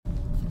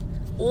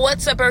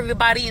What's up,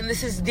 everybody? And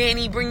this is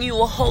Danny bringing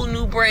you a whole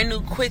new, brand new,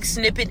 quick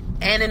snippet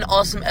and an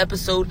awesome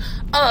episode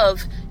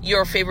of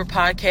your favorite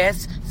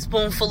podcast,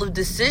 Spoonful of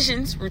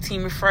Decisions,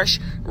 Routine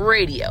Refresh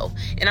Radio.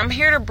 And I'm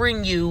here to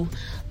bring you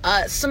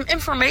some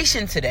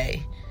information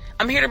today.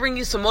 I'm here to bring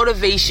you some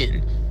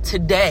motivation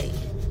today.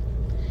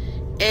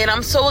 And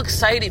I'm so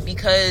excited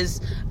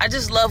because I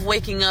just love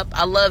waking up.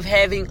 I love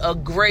having a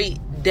great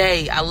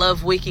day. I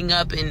love waking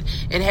up and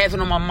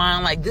having on my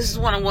mind, like, this is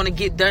what I want to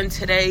get done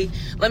today.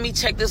 Let me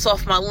check this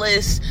off my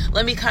list.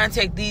 Let me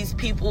contact these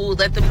people,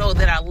 let them know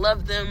that I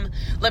love them.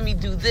 Let me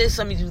do this,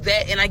 let me do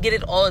that. And I get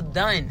it all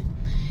done.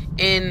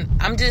 And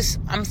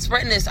I'm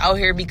spreading this out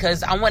here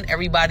because I want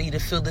everybody to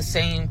feel the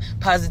same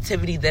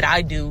positivity that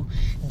I do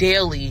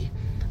daily.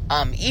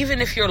 Even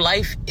if your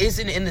life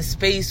isn't in the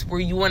space where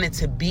you want it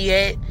to be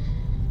at,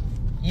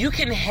 you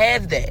can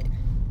have that.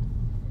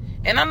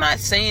 And I'm not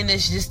saying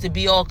this just to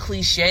be all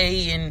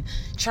cliche and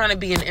trying to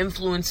be an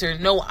influencer.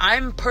 No,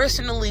 I'm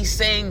personally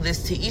saying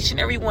this to each and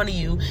every one of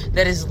you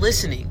that is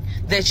listening,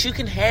 that you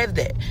can have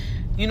that.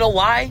 You know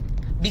why?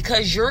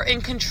 Because you're in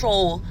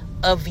control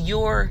of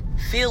your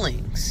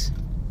feelings.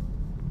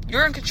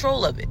 You're in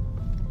control of it.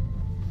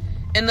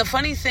 And the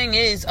funny thing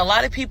is, a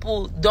lot of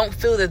people don't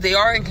feel that they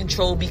are in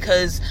control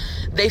because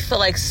they feel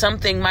like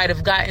something might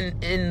have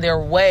gotten in their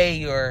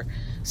way, or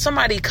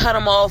somebody cut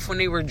them off when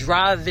they were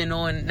driving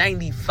on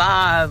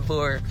 95,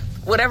 or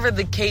whatever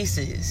the case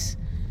is.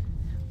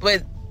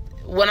 But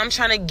what I'm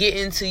trying to get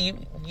into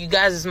you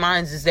guys'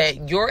 minds is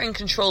that you're in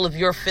control of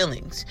your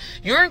feelings.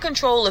 You're in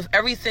control of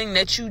everything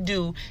that you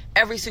do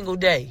every single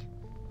day.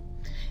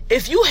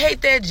 If you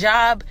hate that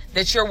job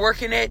that you're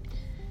working at,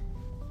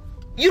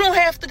 you don't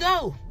have to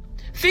go.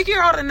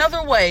 Figure out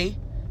another way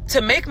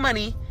to make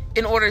money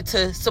in order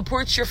to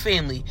support your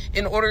family,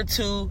 in order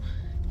to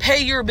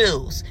pay your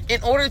bills,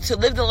 in order to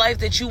live the life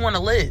that you want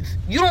to live.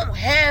 You don't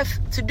have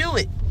to do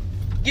it.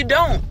 You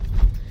don't.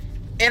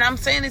 And I'm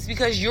saying this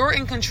because you're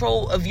in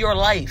control of your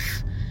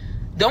life.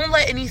 Don't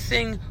let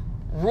anything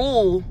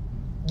rule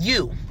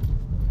you.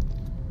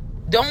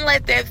 Don't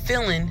let that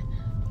feeling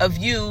of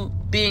you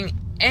being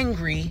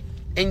angry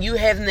and you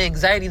having the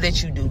anxiety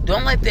that you do,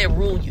 don't let that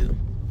rule you.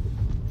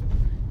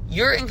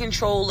 You're in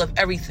control of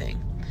everything.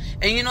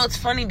 And you know, it's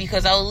funny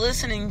because I was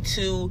listening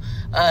to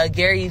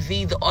Gary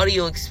Vee, the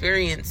audio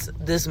experience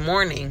this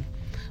morning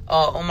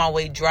on my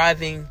way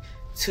driving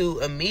to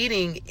a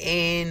meeting.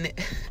 And,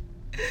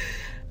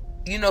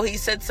 you know, he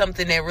said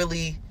something that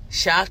really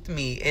shocked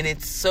me. And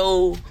it's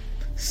so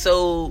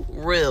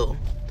real.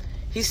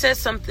 He said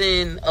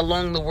something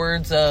along the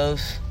words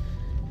of,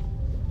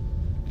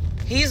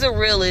 he's a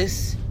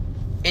realist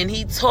and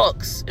he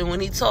talks. And when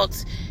he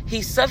talks,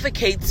 he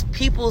suffocates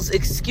people's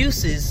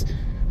excuses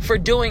for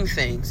doing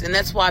things. And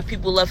that's why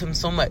people love him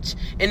so much.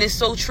 And it's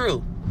so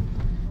true.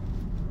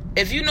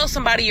 If you know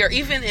somebody, or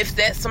even if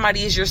that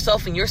somebody is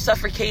yourself and you're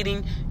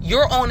suffocating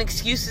your own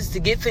excuses to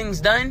get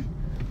things done,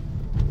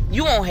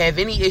 you won't have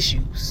any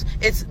issues.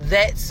 It's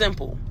that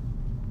simple.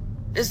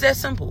 It's that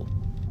simple.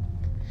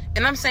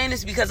 And I'm saying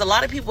this because a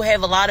lot of people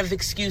have a lot of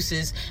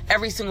excuses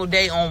every single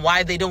day on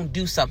why they don't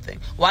do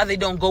something, why they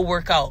don't go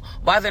work out,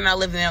 why they're not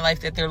living that life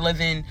that they're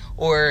living,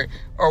 or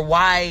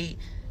why,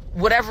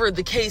 whatever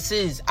the case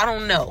is. I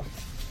don't know.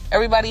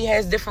 Everybody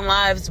has different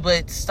lives,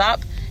 but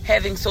stop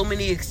having so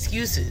many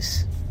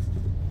excuses.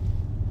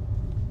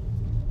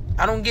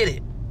 I don't get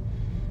it.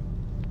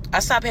 I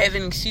stopped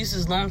having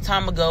excuses a long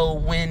time ago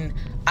when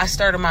I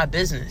started my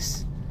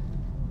business.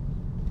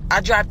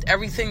 I dropped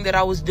everything that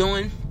I was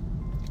doing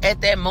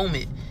at that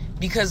moment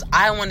because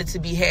I wanted to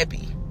be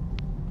happy.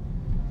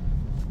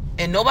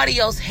 And nobody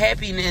else's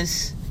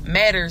happiness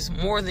matters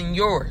more than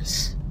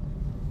yours.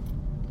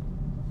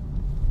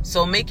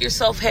 So make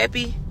yourself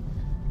happy.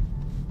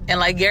 And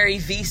like Gary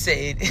Vee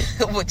said,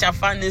 which I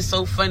find this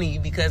so funny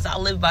because I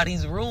live by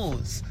these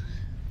rules.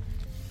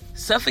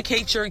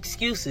 Suffocate your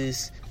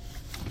excuses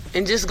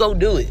and just go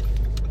do it.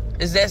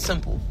 It's that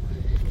simple.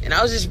 And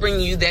I was just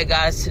bringing you that,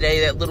 guys,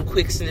 today, that little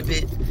quick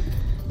snippet.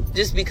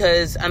 Just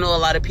because I know a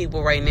lot of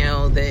people right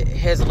now that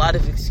has a lot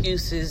of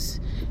excuses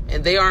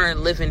and they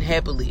aren't living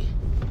happily.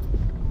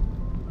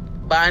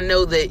 But I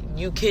know that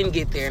you can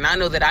get there. And I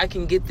know that I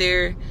can get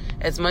there.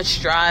 As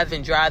much drive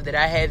that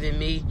I have in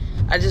me,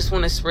 I just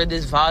want to spread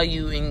this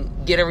value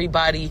and get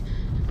everybody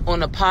on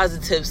the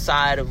positive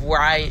side of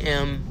where I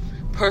am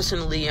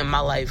personally in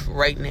my life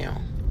right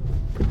now.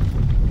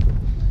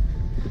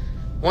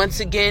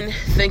 Once again,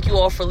 thank you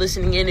all for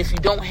listening in. If you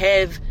don't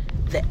have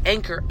the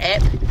Anchor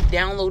app,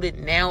 download it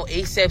now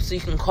ASAP so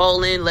you can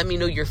call in, let me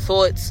know your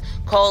thoughts.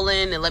 Call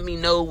in and let me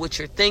know what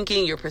you're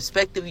thinking, your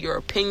perspective, your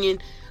opinion.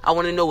 I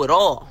want to know it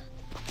all.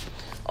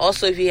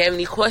 Also, if you have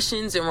any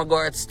questions in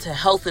regards to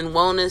health and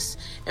wellness,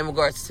 in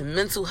regards to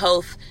mental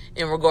health,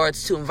 in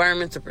regards to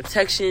environmental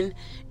protection,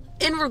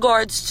 in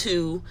regards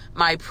to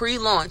my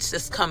pre-launch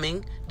that's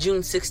coming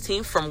June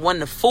 16th from 1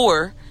 to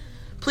 4,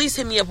 please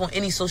hit me up on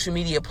any social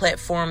media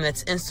platform.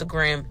 That's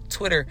Instagram,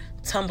 Twitter,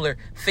 Tumblr,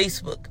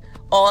 Facebook,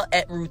 all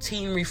at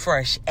Routine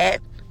Refresh,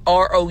 at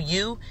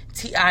ROUTINE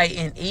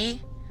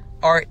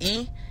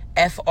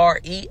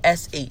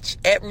FRESH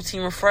at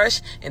Routine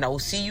Refresh. And I will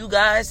see you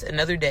guys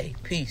another day.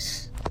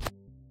 Peace.